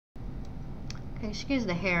Excuse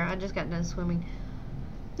the hair. I just got done swimming.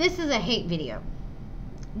 This is a hate video.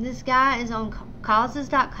 This guy is on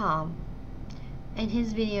causes.com, and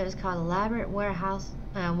his video is called Elaborate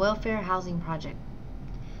Welfare Housing Project.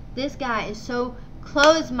 This guy is so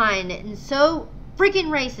closed-minded and so freaking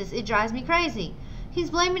racist, it drives me crazy. He's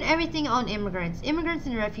blaming everything on immigrants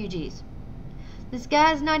and refugees. This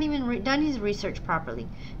guy's not even done his research properly.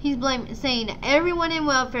 He's saying everyone in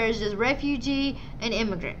welfare is just refugee and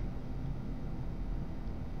immigrant.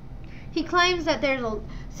 He claims that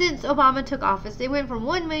since Obama took office, they went from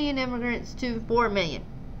 1 million immigrants to 4 million.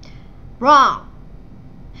 Wrong.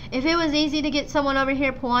 If it was easy to get someone over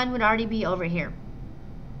here, Puan would already be over here.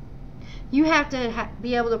 You have to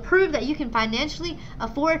be able to prove that you can financially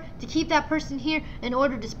afford to keep that person here in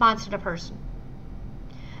order to sponsor the person,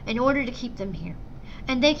 in order to keep them here.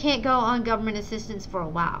 And they can't go on government assistance for a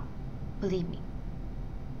while. Believe me.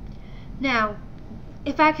 Now,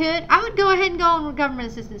 if I could, I would go ahead and go on government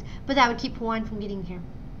assistance, but that would keep Puan from getting here.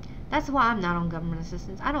 That's why I'm not on government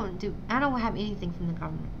assistance. I don't have anything from the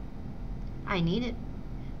government. I need it,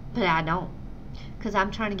 but I don't, because I'm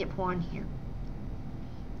trying to get Puan here.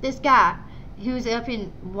 This guy, who's up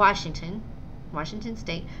in Washington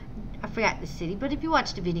State, I forgot the city, but if you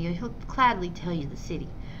watch the video, he'll gladly tell you the city,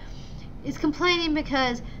 is complaining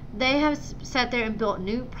because they have sat there and built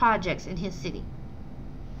new projects in his city.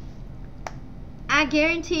 I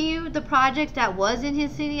guarantee you the projects that was in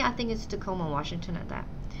his city, I think it's Tacoma, Washington at that.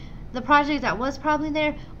 The projects that was probably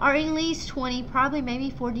there are at least 20, probably maybe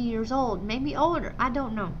 40 years old, maybe older, I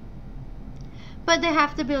don't know. But they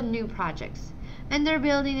have to build new projects, and they're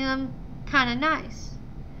building them kind of nice.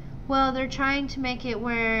 Well, they're trying to make it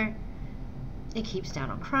where it keeps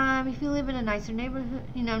down on crime. If you live in a nicer neighborhood,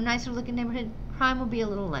 nicer looking neighborhood, crime will be a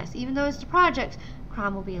little less. Even though it's the projects,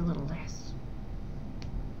 crime will be a little less.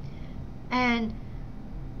 And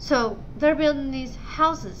so they're building these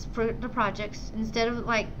houses for the projects instead of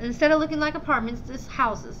looking like apartments. It's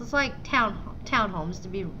houses. It's like townhomes to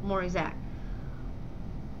be more exact.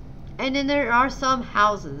 And then there are some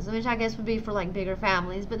houses, which I guess would be for like bigger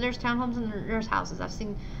families, but there's townhomes and there's houses.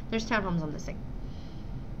 There's townhomes on this thing.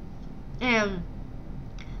 And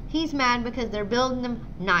he's mad because they're building them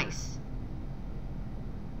nice.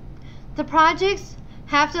 The projects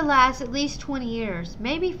have to last at least 20 years,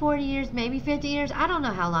 maybe 40 years, maybe 50 years. I don't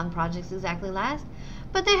know how long projects exactly last,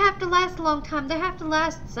 but they have to last a long time. They have to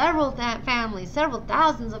last several families, several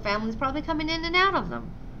thousands of families probably coming in and out of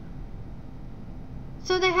them.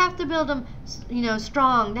 So they have to build them,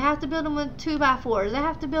 strong. They have to build them with 2x4s. They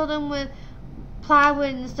have to build them with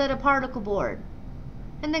plywood instead of particle board.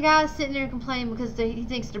 And the guy's sitting there complaining because he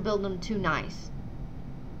thinks they're building them too nice.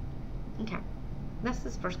 Okay, that's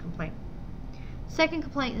his first complaint. Second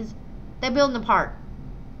complaint is they're building a park.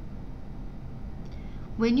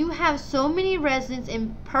 When you have so many residents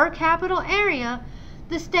in per capita area,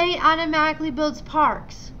 the state automatically builds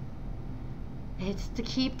parks. It's to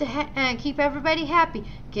keep everybody happy,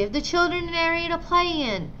 give the children an area to play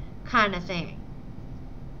in, kind of thing.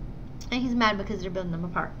 And he's mad because they're building them a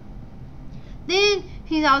park. Then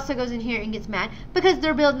he also goes in here and gets mad because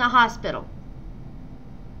they're building a hospital.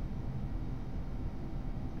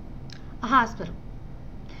 A hospital.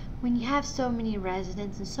 When you have so many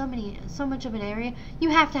residents and so much of an area,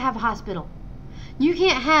 you have to have a hospital. You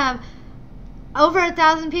can't have over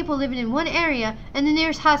 1,000 people living in one area and the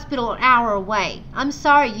nearest hospital an hour away. I'm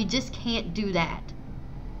sorry, you just can't do that.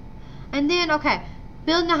 And then, okay,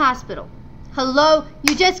 building a hospital. Hello,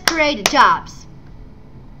 you just created jobs.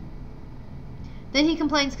 Then he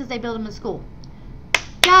complains because they build him a school.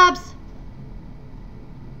 Jobs.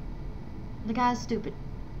 The guy's stupid.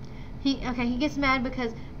 He gets mad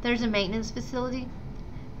because there's a maintenance facility.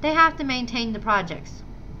 They have to maintain the projects.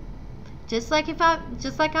 Just like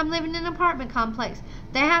I'm living in an apartment complex.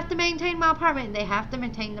 They have to maintain my apartment. They have to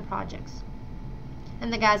maintain the projects.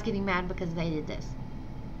 And the guy's getting mad because they did this.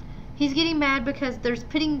 He's getting mad because they're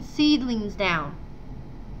putting seedlings down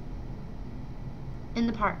in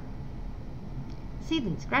the park.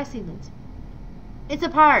 Seedlings, grass seedlings. It's a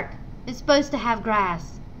park. It's supposed to have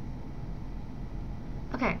grass.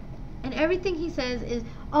 Okay. And everything he says is,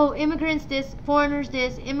 oh, immigrants this,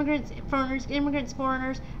 immigrants,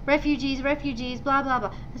 foreigners, refugees, blah, blah,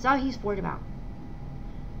 blah. That's all he's worried about.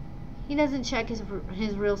 He doesn't check his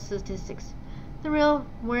real statistics. The real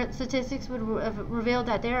statistics would have revealed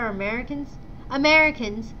that there are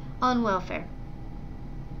Americans on welfare.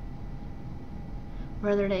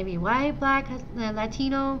 Whether they be white, black,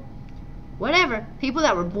 Latino, whatever, people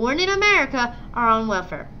that were born in America are on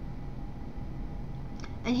welfare.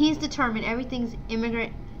 And he's determined everything's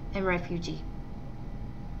immigrant and refugee.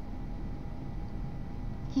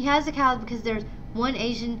 He has a cow because there's one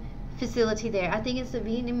Asian facility there. I think it's the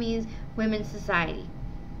Vietnamese Women's Society.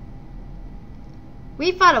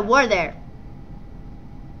 We fought a war there.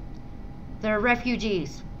 They're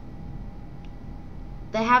refugees.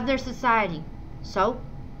 They have their society. So?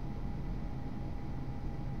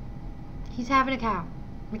 He's having a cow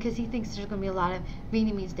because he thinks there's going to be a lot of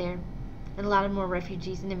Vietnamese there and a lot of more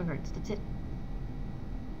refugees and immigrants. That's it.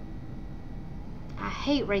 I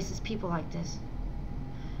hate racist people like this.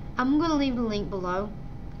 I'm going to leave the link below.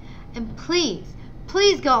 And please,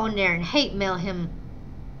 please go on there and hate mail him.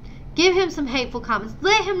 Give him some hateful comments.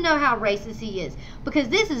 Let him know how racist he is. Because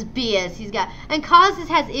this is BS he's got. And Causes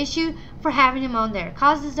has issue for having him on there.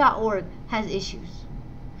 Causes.org has issues.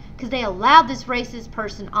 Because they allowed this racist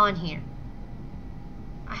person on here.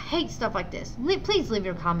 I hate stuff like this. Please leave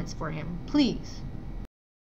your comments for him. Please.